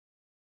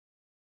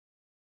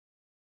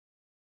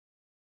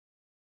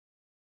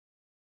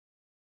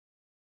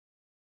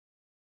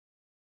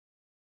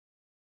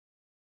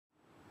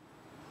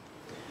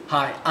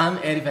Hi, I'm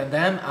Eddie Van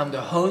Dam. I'm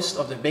the host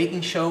of the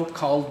baking show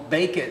called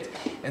Bake It.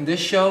 In this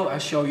show, I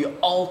show you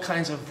all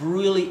kinds of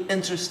really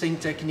interesting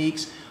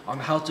techniques on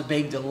how to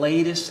bake the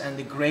latest and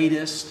the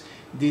greatest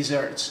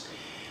desserts.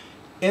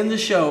 In the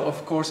show,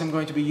 of course, I'm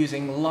going to be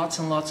using lots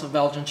and lots of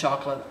Belgian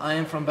chocolate. I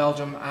am from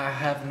Belgium. I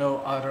have no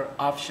other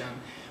option.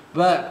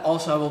 But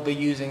also I will be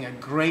using a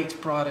great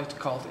product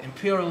called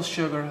Imperial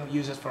Sugar. I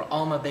use it for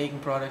all my baking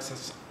products.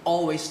 It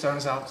always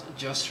turns out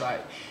just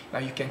right. Now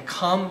you can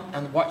come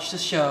and watch the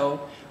show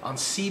on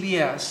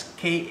CBS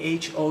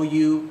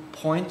KHOU.mov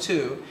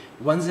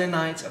Wednesday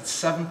nights at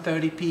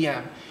 7:30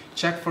 p.m.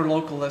 Check for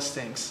local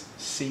listings.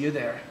 See you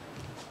there.